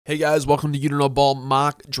Hey guys, welcome to You Don't Know Ball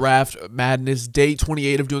Mock Draft Madness, day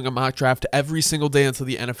 28 of doing a mock draft every single day until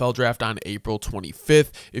the NFL draft on April 25th.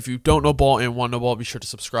 If you don't know ball and want to know ball, be sure to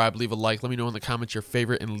subscribe, leave a like, let me know in the comments your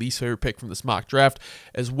favorite and least favorite pick from this mock draft,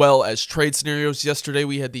 as well as trade scenarios. Yesterday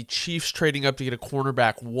we had the Chiefs trading up to get a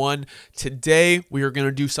cornerback 1. Today we are going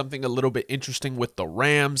to do something a little bit interesting with the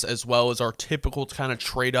Rams, as well as our typical kind of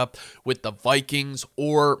trade up with the Vikings,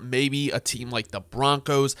 or maybe a team like the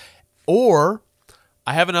Broncos, or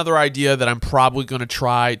I have another idea that I'm probably going to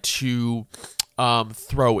try to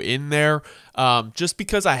throw in there just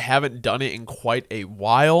because I haven't done it in quite a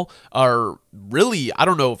while, or really, I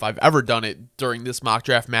don't know if I've ever done it during this mock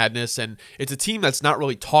draft madness, and it's a team that's not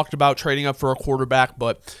really talked about trading up for a quarterback,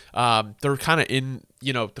 but they're kind of in,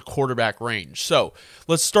 the quarterback range. So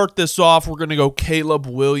let's start this off. We're going to go Caleb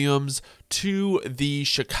Williams to the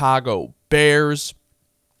Chicago Bears.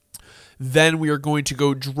 Then we are going to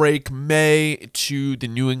go Drake May to the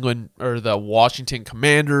New England or the Washington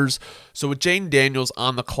Commanders. So with Jaden Daniels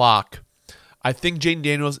on the clock, I think Jaden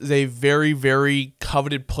Daniels is a very, very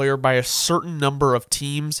coveted player by a certain number of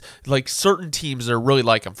teams. Like certain teams that really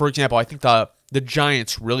like him. For example, I think the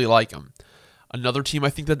Giants really like him. Another team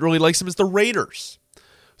I think that really likes him is the Raiders.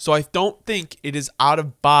 So I don't think it is out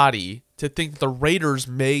of body to think the Raiders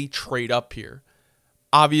may trade up here.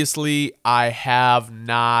 Obviously, I have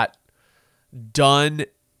not done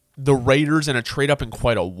the Raiders in a trade up in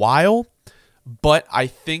quite a while, but I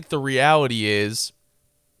think the reality is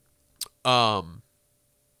it's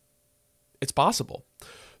possible.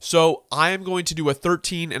 So I am going to do a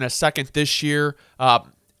 13 and a second this year.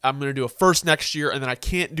 I'm going to do a first next year, and then I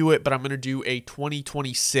can't do it, but I'm going to do a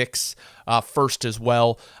 2026 first as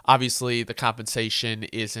well. Obviously, the compensation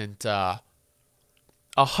isn't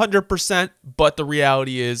 100%, but the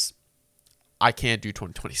reality is I can't do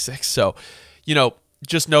 2026. So,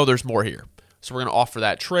 just know there's more here. So we're going to offer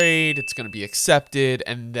that trade. It's going to be accepted.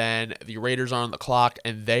 And then the Raiders are on the clock,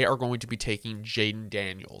 and they are going to be taking Jaden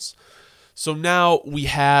Daniels. So now we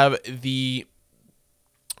have the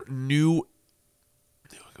New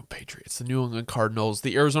England Patriots, the New England Cardinals,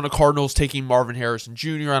 the Arizona Cardinals taking Marvin Harrison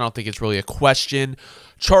Jr. I don't think it's really a question.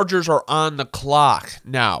 Chargers are on the clock.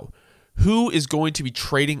 Now, who is going to be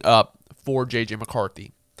trading up for J.J.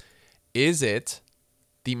 McCarthy? Is it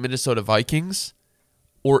the Minnesota Vikings,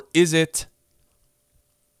 or is it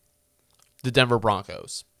the Denver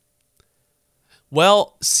Broncos?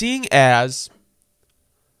 Well, seeing as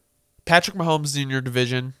Patrick Mahomes is in your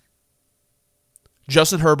division,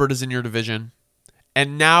 Justin Herbert is in your division,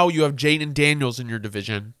 and now you have Jaden Daniels in your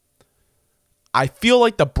division, I feel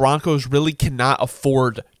like the Broncos really cannot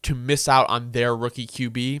afford to miss out on their rookie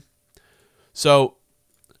QB. So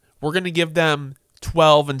we're going to give them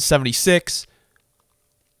 12 and 76,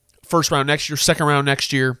 first round next year, second round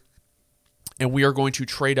next year, and we are going to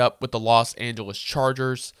trade up with the Los Angeles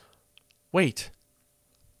Chargers. Wait.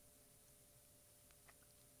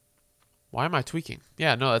 Why am I tweaking?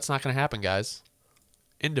 Yeah, no, that's not going to happen, guys.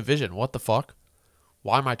 In division, what the fuck?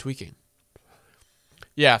 Why am I tweaking?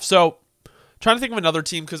 Yeah, so trying to think of another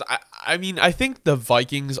team, because I think the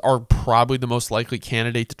Vikings are probably the most likely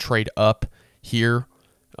candidate to trade up here.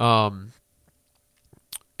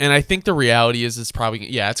 And I think the reality is it's probably,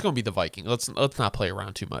 it's going to be the Vikings. Let's not play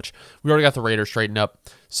around too much. We already got the Raiders trading up.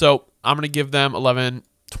 So I'm going to give them 11,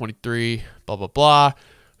 23, blah, blah, blah.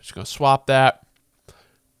 Just going to swap that.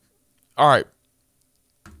 All right.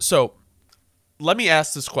 So let me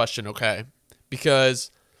ask this question, okay? Because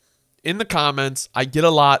in the comments, I get a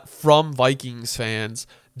lot from Vikings fans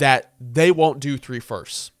that they won't do 3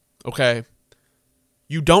 firsts, okay?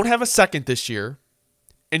 You don't have a second this year,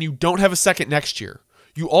 and you don't have a second next year.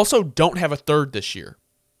 You also don't have a third this year.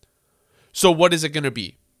 So what is it going to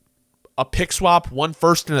be? A pick swap, 1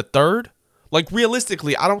 first and a third? Like,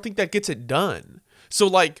 realistically, I don't think that gets it done.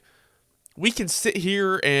 So, we can sit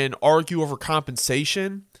here and argue over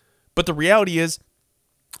compensation, but the reality is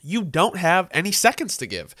you don't have any seconds to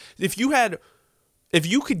give. If you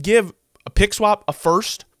could give a pick swap, a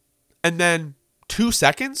first, and then 2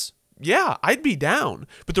 seconds, yeah, I'd be down.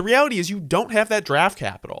 But the reality is you don't have that draft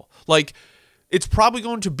capital. It's probably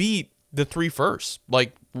going to be the 3 firsts.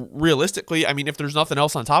 Realistically, if there's nothing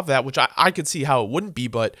else on top of that, which I could see how it wouldn't be,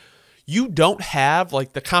 but you don't have,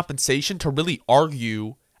 the compensation to really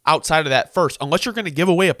argue outside of that first, unless you're going to give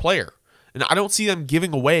away a player. And I don't see them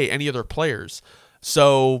giving away any other players.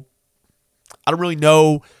 So I don't really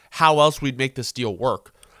know how else we'd make this deal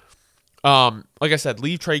work. Like I said,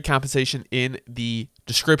 leave trade compensation in the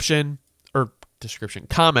description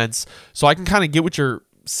comments so I can kind of get what you're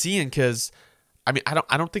seeing, because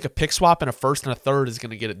I don't think a pick swap and a first and a third is going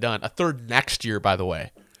to get it done. A third next year, by the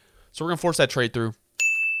way. So we're going to force that trade through.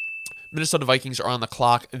 Minnesota Vikings are on the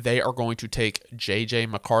clock. They are going to take J.J.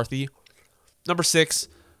 McCarthy. Number 6,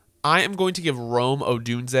 I am going to give Rome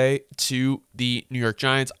Odunze to the New York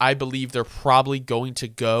Giants. I believe they're probably going to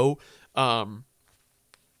go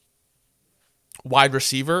wide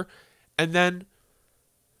receiver. And then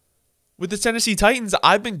with the Tennessee Titans,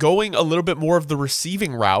 I've been going a little bit more of the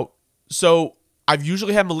receiving route. So I've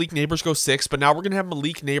usually had Malik Neighbors go 6, but now we're going to have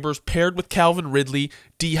Malik Neighbors paired with Calvin Ridley,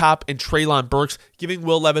 D-Hop, and Treylon Burks, giving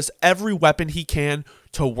Will Levis every weapon he can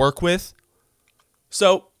to work with.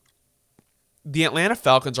 So the Atlanta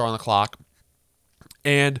Falcons are on the clock,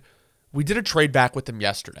 and we did a trade back with them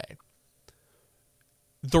yesterday.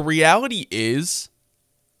 The reality is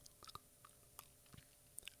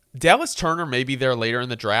Dallas Turner may be there later in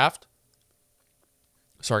the draft.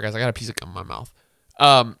 Sorry, guys, I got a piece of gum in my mouth.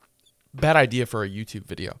 Bad idea for a YouTube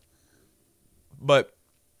video. But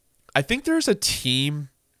I think there's a team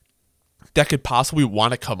that could possibly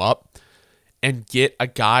want to come up and get a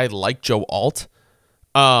guy like Joe Alt.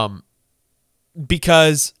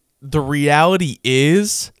 Because the reality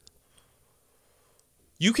is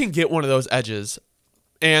you can get one of those edges,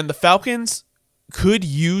 and the Falcons could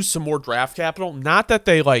use some more draft capital. Not that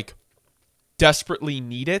they desperately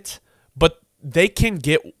need it, but they can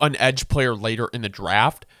get an edge player later in the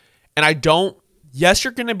draft. And yes,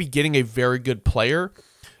 you're going to be getting a very good player,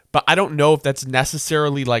 but I don't know if that's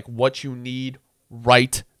necessarily what you need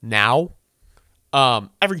right now.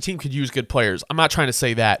 Every team could use good players. I'm not trying to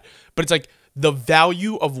say that, but it's the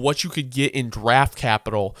value of what you could get in draft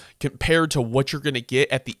capital compared to what you're going to get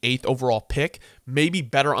at the 8th overall pick may be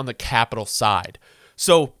better on the capital side.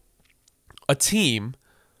 So a team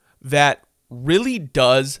that really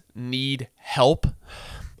does need help,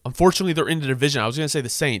 unfortunately, they're in the division. I was going to say the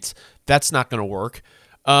Saints. That's not going to work.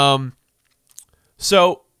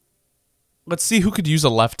 So let's see who could use a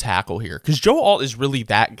left tackle here, because Joe Alt is really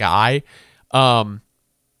that guy. So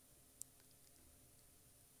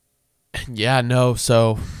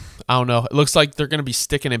I don't know. It looks like they're going to be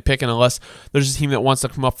sticking and picking unless there's a team that wants to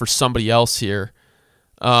come up for somebody else here.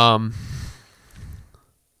 I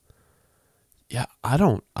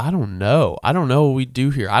don't know. I don't know what we do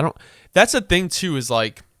here. That's the thing too, is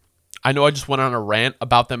I know I just went on a rant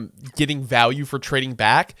about them getting value for trading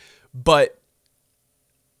back, but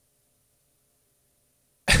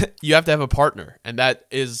you have to have a partner, and that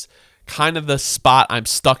is kind of the spot I'm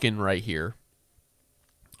stuck in right here.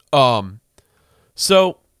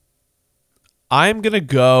 So I'm going to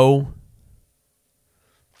go,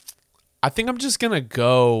 I think I'm just going to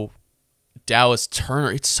go Dallas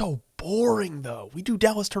Turner. It's so boring though. We do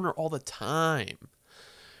Dallas Turner all the time.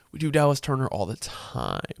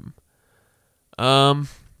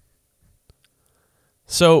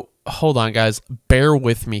 So hold on, guys. Bear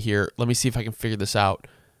with me here. Let me see if I can figure this out.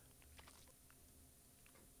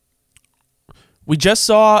 We just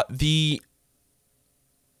saw the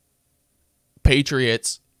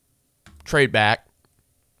Patriots trade back.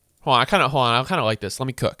 I kind of like this. Let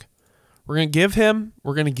me cook. We're going to give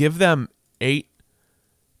them 8,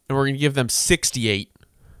 and we're going to give them 68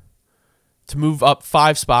 to move up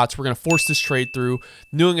 5 spots. We're going to force this trade through.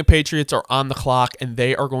 New England Patriots are on the clock, and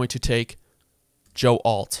they are going to take Joe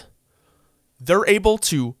Alt. They're able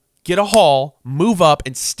to get a haul, move up,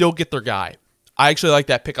 and still get their guy. I actually like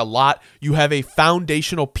that pick a lot. You have a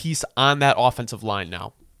foundational piece on that offensive line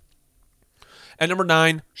now. At number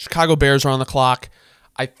 9, Chicago Bears are on the clock.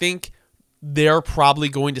 I think they're probably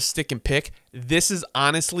going to stick and pick. This is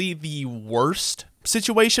honestly the worst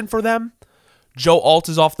situation for them. Joe Alt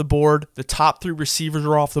is off the board. The top 3 receivers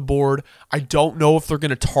are off the board. I don't know if they're going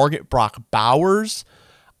to target Brock Bowers.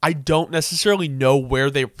 I don't necessarily know where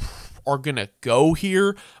they are going to go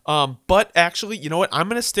here. But actually, you know what? I'm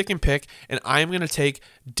going to stick and pick, and I'm going to take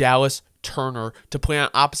Dallas Turner to play on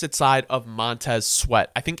opposite side of Montez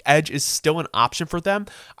Sweat. I think edge is still an option for them.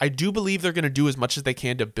 I do believe they're going to do as much as they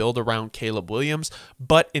can to build around Caleb Williams,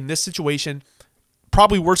 but in this situation,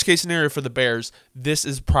 probably worst case scenario for the Bears, this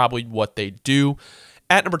is probably what they do.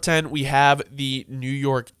 At number 10, we have the New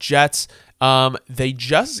York Jets. They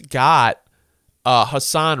just got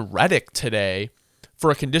Hassan Reddick today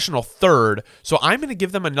for a conditional 3rd, so I'm going to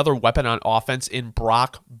give them another weapon on offense in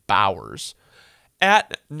Brock Bowers.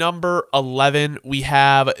 At number 11, we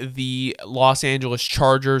have the Los Angeles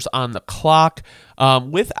Chargers on the clock.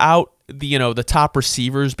 Without the top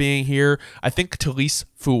receivers being here, I think Talise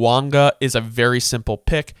Fuanga is a very simple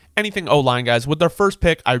pick. Anything O-line, guys. With their first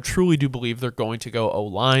pick, I truly do believe they're going to go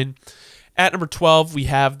O-line. At number 12, we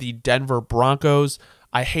have the Denver Broncos.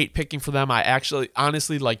 I hate picking for them. I actually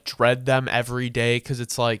honestly dread them every day because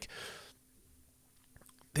it's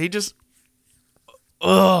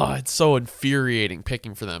ugh, it's so infuriating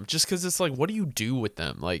picking for them. Just because it's like, what do you do with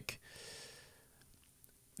them? Like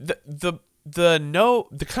the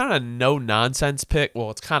kind of no nonsense pick. Well,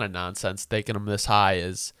 it's kind of nonsense taking them this high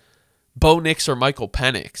is Bo Nix or Michael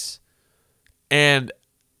Penix, and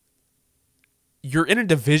you're in a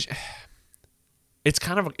division. It's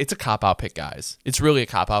a cop out pick, guys. It's really a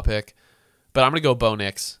cop out pick, but I'm gonna go Bo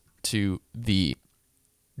Nix to the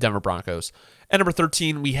Denver Broncos. At number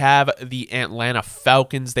 13, we have the Atlanta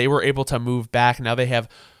Falcons. They were able to move back. Now they have,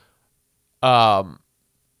 they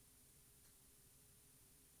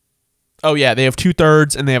have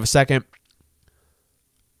 2/3 and they have a second.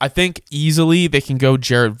 I think easily they can go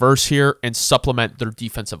Jared Verse here and supplement their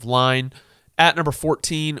defensive line. At number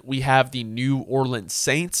 14, we have the New Orleans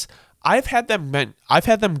Saints. I've had them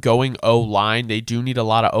going O-line. They do need a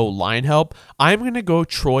lot of O-line help. I'm going to go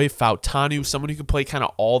Troy Fautanu, someone who can play kind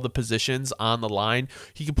of all the positions on the line.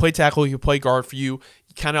 He can play tackle. He can play guard for you.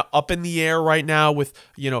 Kind of up in the air right now with,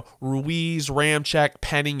 Ruiz, Ramczyk,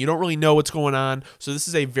 Penning. You don't really know what's going on. So this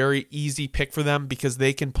is a very easy pick for them because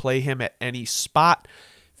they can play him at any spot.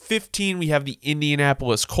 15, we have the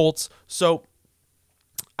Indianapolis Colts. So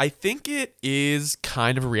I think it is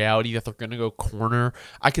kind of a reality that they're going to go corner.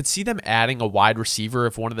 I could see them adding a wide receiver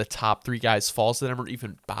if one of the top 3 guys falls to them, or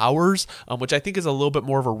even Bowers, which I think is a little bit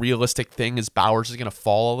more of a realistic thing, as Bowers is going to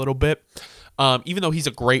fall a little bit. Even though he's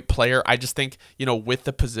a great player, I just think, with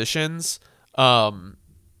the positions, the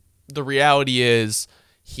reality is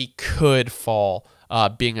he could fall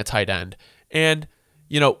being a tight end. And,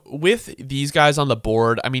 with these guys on the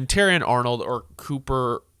board, I mean, Terrion Arnold or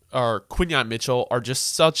Cooper or Quinyon Mitchell are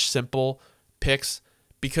just such simple picks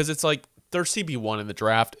because it's like they're CB1 in the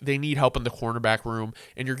draft. They need help in the cornerback room,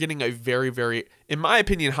 and you're getting a very, very, in my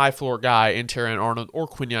opinion, high floor guy in Terrion Arnold or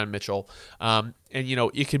Quinyon Mitchell. And,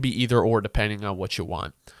 it could be either or depending on what you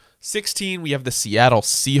want. 16, we have the Seattle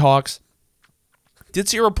Seahawks. Did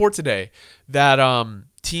see a report today that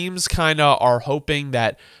teams kind of are hoping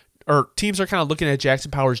that, or teams are kind of looking at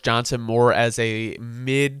Jackson Powers Johnson more as a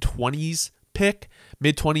mid-20s pick.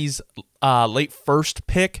 Mid-20s, late first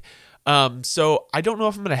pick. So I don't know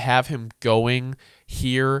if I'm going to have him going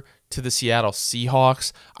here to the Seattle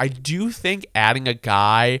Seahawks. I do think adding a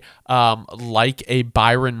guy like a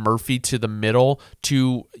Byron Murphy to the middle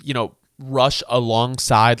to, rush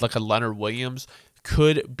alongside like a Leonard Williams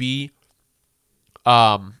could be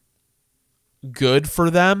good for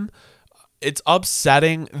them. It's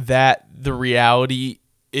upsetting that the reality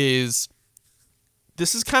is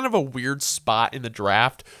this is kind of a weird spot in the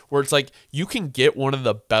draft where it's like you can get one of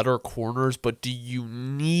the better corners, but do you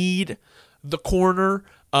need the corner?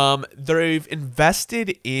 They've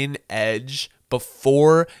invested in edge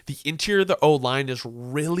before. The interior of the O-line is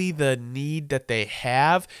really the need that they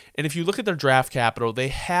have. And if you look at their draft capital,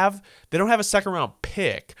 they don't have a second round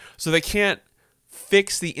pick, so they can't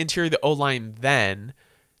fix the interior of the O-line then.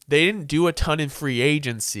 They didn't do a ton in free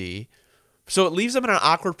agency. So it leaves them in an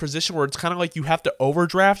awkward position where it's kind of like you have to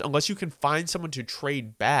overdraft unless you can find someone to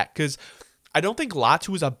trade back. Because I don't think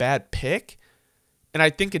Latu is a bad pick, and I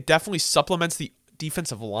think it definitely supplements the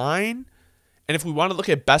defensive line. And if we want to look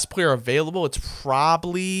at best player available, it's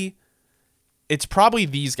probably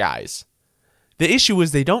these guys. The issue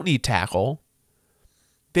is they don't need tackle.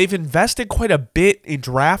 They've invested quite a bit in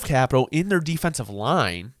draft capital in their defensive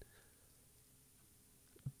line.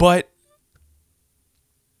 But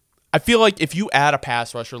I feel like if you add a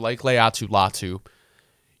pass rusher like Laiatu Latu,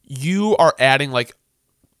 you are adding like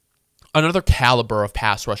another caliber of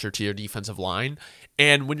pass rusher to your defensive line.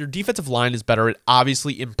 And when your defensive line is better, it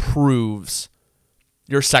obviously improves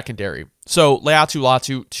your secondary. So Laiatu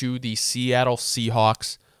Latu to the Seattle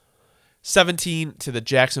Seahawks. 17 to the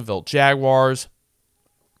Jacksonville Jaguars.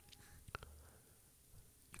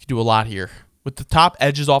 You can do a lot here. With the top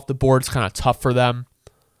edges off the board, it's kind of tough for them.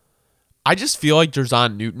 I just feel like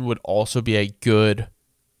Jerzon Newton would also be a good,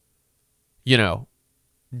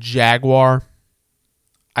 Jaguar.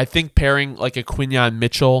 I think pairing like a Quinyon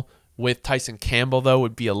Mitchell with Tyson Campbell, though,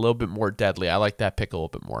 would be a little bit more deadly. I like that pick a little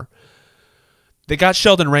bit more. They got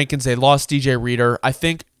Sheldon Rankins. They lost DJ Reader. I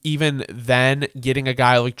think even then, getting a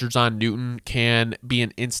guy like Jerzon Newton can be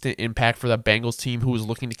an instant impact for the Bengals team who is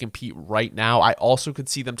looking to compete right now. I also could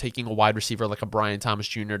see them taking a wide receiver like a Brian Thomas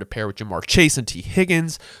Jr. to pair with Jamar Chase and T.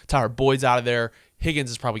 Higgins. Tyler Boyd's out of there. Higgins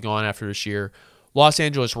is probably gone after this year. Los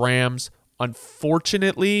Angeles Rams,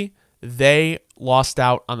 unfortunately, they lost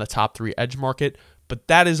out on the top 3 edge market, but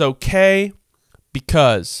that is okay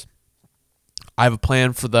because I have a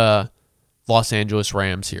plan for the Los Angeles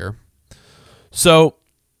Rams here. So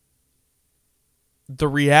the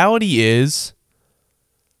reality is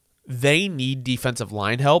they need defensive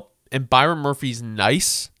line help, And Byron Murphy's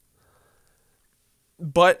nice.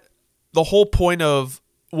 But the whole point of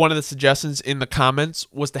one of the suggestions in the comments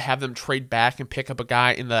was to have them trade back and pick up a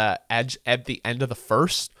guy in the edge at the end of the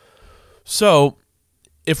first. So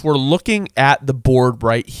if we're looking at the board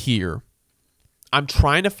right here, I'm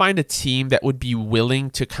trying to find a team that would be willing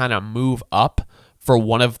to kind of move up for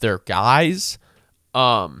one of their guys.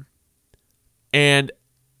 And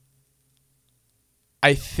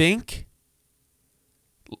I think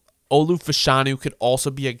Olu Fashanu could also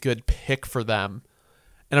be a good pick for them.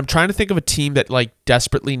 And I'm trying to think of a team that like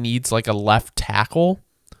desperately needs like a left tackle.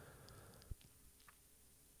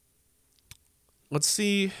 Let's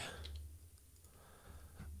see.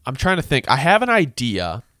 I'm trying to think. I have an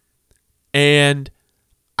idea. And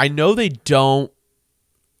I know they don't.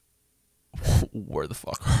 Where the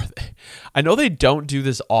fuck are they? I know they don't do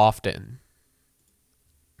this often.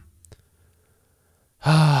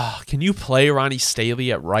 Can you play Ronnie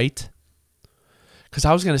Staley at right? Because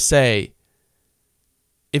I was going to say,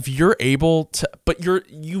 if you're able to, but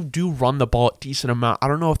you do run the ball a decent amount. I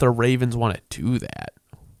don't know if the Ravens want to do that.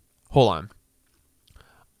 Hold on.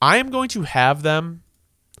 I am going to have them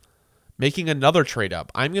making another trade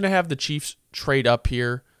up. I'm going to have the Chiefs trade up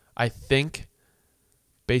here, I think,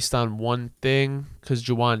 based on one thing, because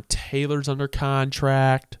Juwan Taylor's under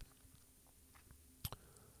contract.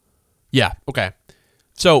 Yeah, okay.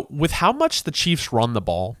 So with how much the Chiefs run the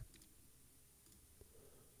ball,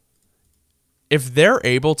 if they're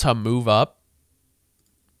able to move up,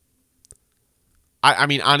 I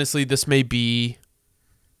mean, honestly, this is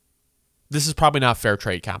probably not fair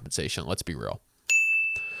trade compensation. Let's be real.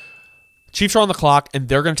 Chiefs are on the clock, and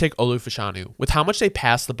they're going to take Olu Fashanu. With how much they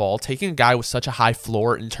pass the ball, taking a guy with such a high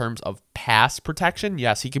floor in terms of pass protection,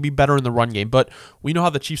 yes, he could be better in the run game, but we know how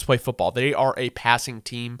the Chiefs play football. They are a passing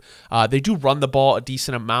team. They do run the ball a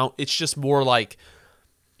decent amount. It's just more like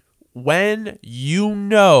when you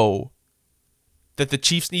know that the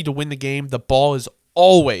Chiefs need to win the game, the ball is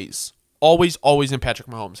always in Patrick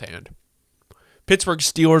Mahomes' hand. Pittsburgh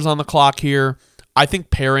Steelers on the clock here. I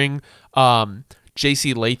think pairing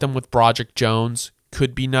J.C. Latham with Broderick Jones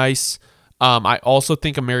could be nice. I also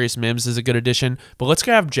think Amarius Mims is a good addition, but let's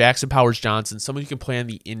go have Jackson Powers-Johnson, someone who can play on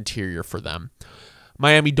the interior for them.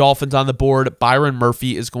 Miami Dolphins on the board. Byron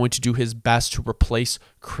Murphy is going to do his best to replace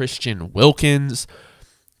Christian Wilkins.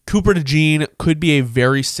 Cooper DeJean could be a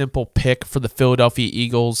very simple pick for the Philadelphia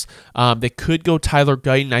Eagles. They could go Tyler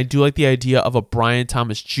Guyton. I do like the idea of a Brian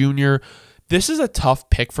Thomas Jr. This is a tough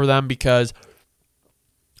pick for them because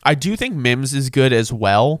I do think Mims is good as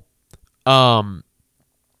well. And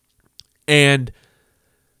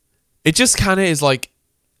it just kind of is like,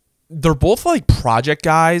 they're both like project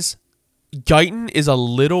guys. Guyton is a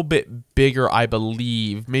little bit bigger, I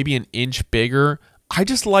believe, maybe an inch bigger. I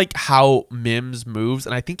just like how Mims moves,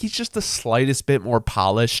 and I think he's just the slightest bit more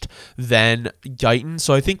polished than Guyton.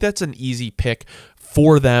 So I think that's an easy pick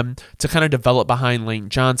for them to kind of develop behind Lane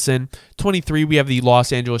Johnson. 23, we have the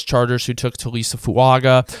Los Angeles Chargers, who took Talisa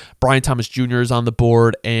Fuaga. Brian Thomas Jr. is on the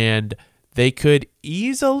board, and they could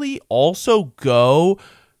easily also go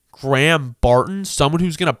Graham Barton, someone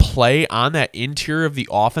who's going to play on that interior of the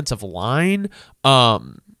offensive line.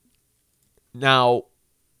 Now,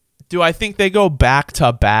 do I think they go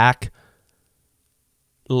back-to-back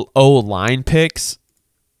O-line picks?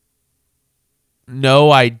 No,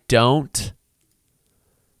 I don't.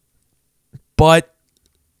 But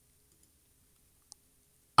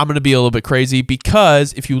I'm going to be a little bit crazy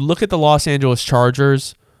because if you look at the Los Angeles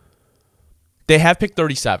Chargers, they have pick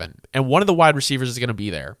 37, and one of the wide receivers is going to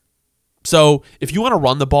be there. So if you want to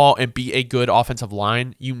run the ball and be a good offensive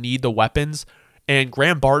line, you need the weapons. And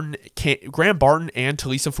Graham Barton and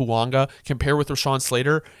Talisa Fuanga can pair with Rashawn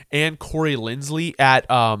Slater and Corey Linsley at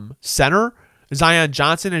center. Zion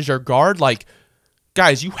Johnson as your guard. Like,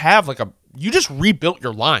 guys, you have you just rebuilt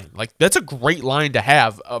your line. Like, that's a great line to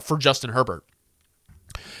have for Justin Herbert.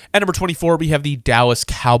 At number 24, we have the Dallas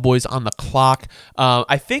Cowboys on the clock.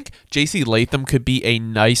 I think J.C. Latham could be a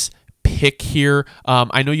nice pick here.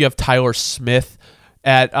 I know you have Tyler Smith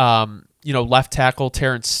at left tackle.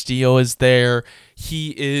 Terrence Steele is there.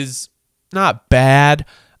 He is not bad.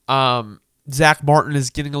 Zach Martin is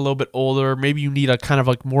getting a little bit older. Maybe you need a kind of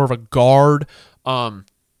like more of a guard. I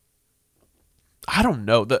don't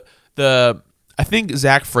know. I think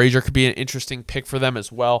Zach Frazier could be an interesting pick for them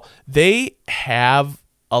as well. They have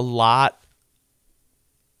a lot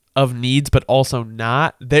of needs, but also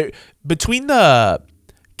not. Between the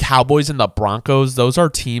Cowboys and the Broncos, those are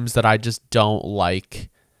teams that I just don't like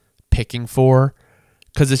picking for,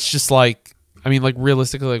 because it's just like, I mean, like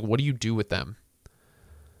realistically, like what do you do with them?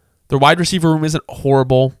 Their wide receiver room isn't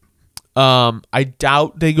horrible. I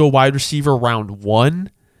doubt they go wide receiver round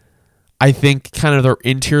 1. I think kind of their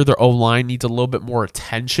interior, their O-line needs a little bit more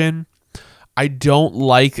attention. I don't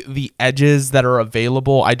like the edges that are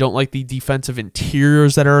available. I don't like the defensive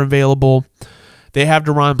interiors that are available. They have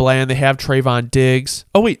Deron Bland. They have Trayvon Diggs.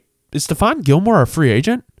 Oh, wait. Is Stephon Gilmore a free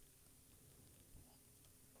agent?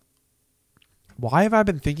 Why have I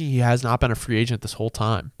been thinking he has not been a free agent this whole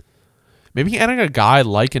time? Maybe adding a guy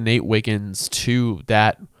like a Nate Wiggins to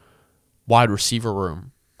that wide receiver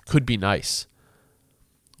room could be nice.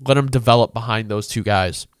 Let him develop behind those two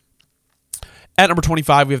guys. At number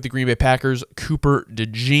 25, we have the Green Bay Packers. Cooper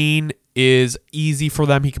DeJean is easy for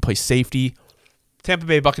them. He can play safety. Tampa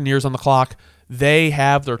Bay Buccaneers on the clock. They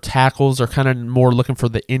have their tackles. They're kind of more looking for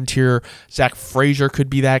the interior. Zach Frazier could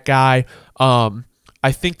be that guy.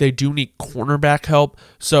 I think they do need cornerback help.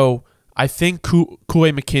 So I think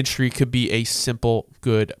Kool-Aid McKinstry could be a simple,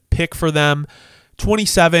 good pick for them.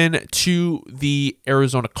 27 to the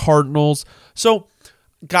Arizona Cardinals. So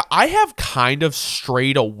I have kind of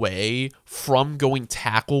strayed away from going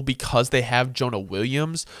tackle because they have Jonah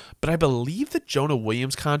Williams, but I believe the Jonah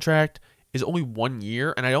Williams contract is only 1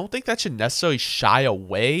 year, and I don't think that should necessarily shy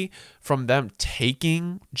away from them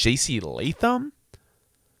taking J.C. Latham.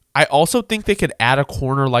 I also think they could add a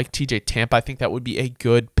corner like TJ Tampa. I think that would be a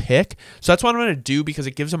good pick. So that's what I'm going to do because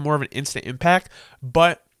it gives them more of an instant impact,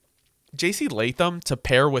 but J.C. Latham to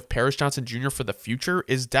pair with Paris Johnson Jr. for the future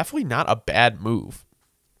is definitely not a bad move.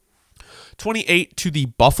 28 to the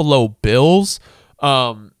Buffalo Bills.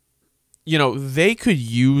 They could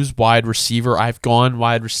use wide receiver. I've gone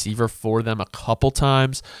wide receiver for them a couple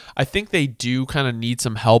times. I think they do kind of need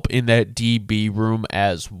some help in that DB room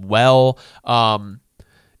as well.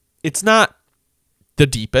 It's not the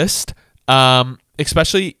deepest,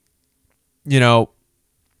 especially,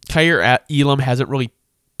 Kyer Elam hasn't really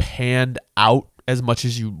panned out as much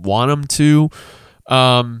as you want him to.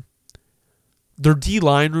 Their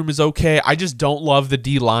D-line room is okay. I just don't love the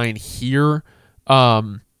D-line here.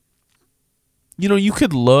 You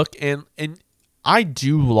could look, and I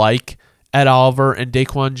do like Ed Oliver and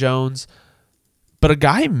Daquan Jones, but a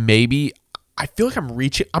guy maybe, I feel like I'm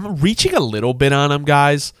reaching a little bit on him,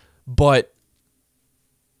 guys, but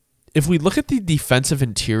if we look at the defensive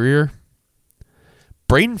interior,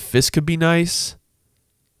 Braden Fisk could be nice.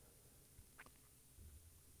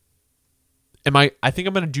 I think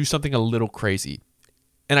I'm going to do something a little crazy,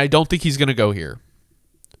 and I don't think he's going to go here.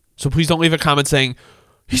 So please don't leave a comment saying,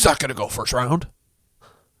 he's not going to go first round.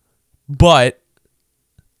 But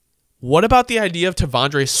what about the idea of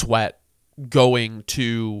Tavondre Sweat going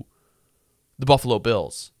to the Buffalo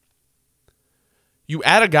Bills? You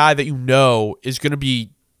add a guy that you know is going to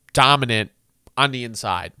be dominant on the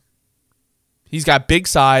inside. He's got big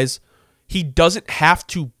size. He doesn't have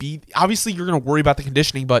to be... Obviously, you're going to worry about the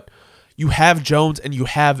conditioning, but you have Jones and you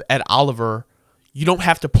have Ed Oliver. You don't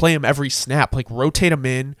have to play him every snap. Rotate him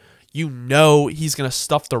in. You know he's going to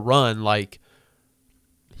stuff the run.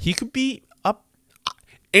 He could be up.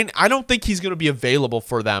 And I don't think he's going to be available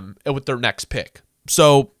for them with their next pick.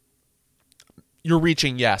 So, you're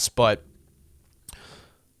reaching, yes, but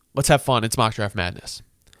let's have fun. It's Mock Draft Madness.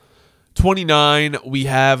 29, we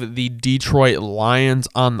have the Detroit Lions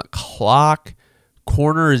on the clock.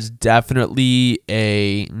 Corner is definitely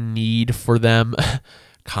a need for them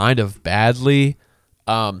kind of badly.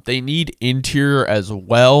 They need interior as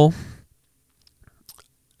well.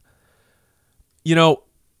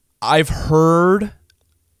 I've heard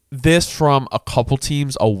this from a couple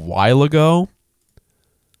teams a while ago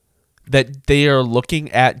that they are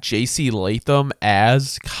looking at J.C. Latham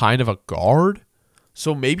as kind of a guard.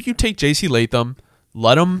 So maybe you take J.C. Latham,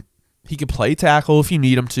 he can play tackle if you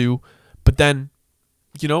need him to, but then,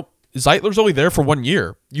 Zeitler's only there for 1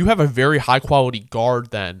 year. You have a very high-quality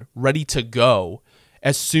guard then, ready to go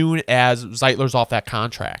as soon as Zeitler's off that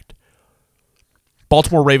contract.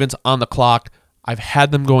 Baltimore Ravens on the clock. I've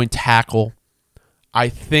had them going tackle. I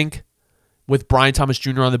think with Brian Thomas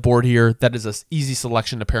Jr. on the board here, that is an easy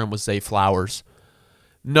selection to pair him with Zay Flowers.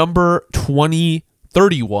 Number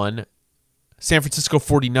 31, San Francisco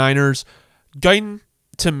 49ers. Guyton,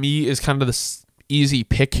 to me, is kind of the easy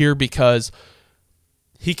pick here because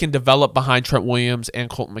he can develop behind Trent Williams and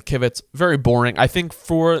Colton McKivitz. Very boring. I think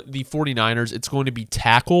for the 49ers, it's going to be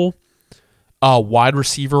tackle, wide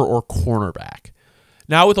receiver, or cornerback.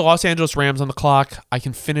 Now with the Los Angeles Rams on the clock, I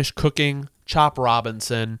can finish cooking Chop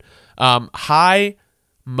Robinson. High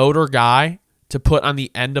motor guy to put on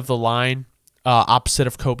the end of the line opposite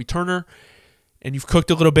of Kobe Turner. And you've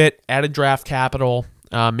cooked a little bit, added draft capital.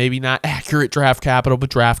 Maybe not accurate draft capital,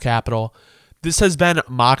 but draft capital. This has been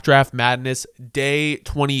Mock Draft Madness, Day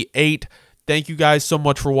 28. Thank you guys so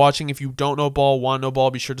much for watching. If you don't know ball, want to know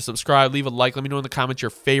ball, be sure to subscribe. Leave a like. Let me know in the comments your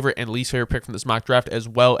favorite and least favorite pick from this mock draft, as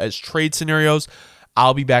well as trade scenarios.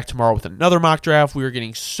 I'll be back tomorrow with another mock draft. We are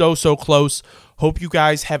getting so close. Hope you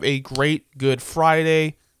guys have a great, good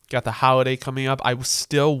Friday. Got the holiday coming up. I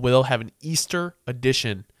still will have an Easter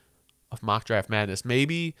edition of Mock Draft Madness.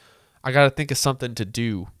 Maybe I got to think of something to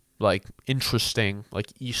do, like interesting,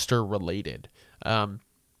 like Easter related. Thank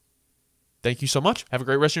you so much. Have a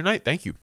great rest of your night. Thank you.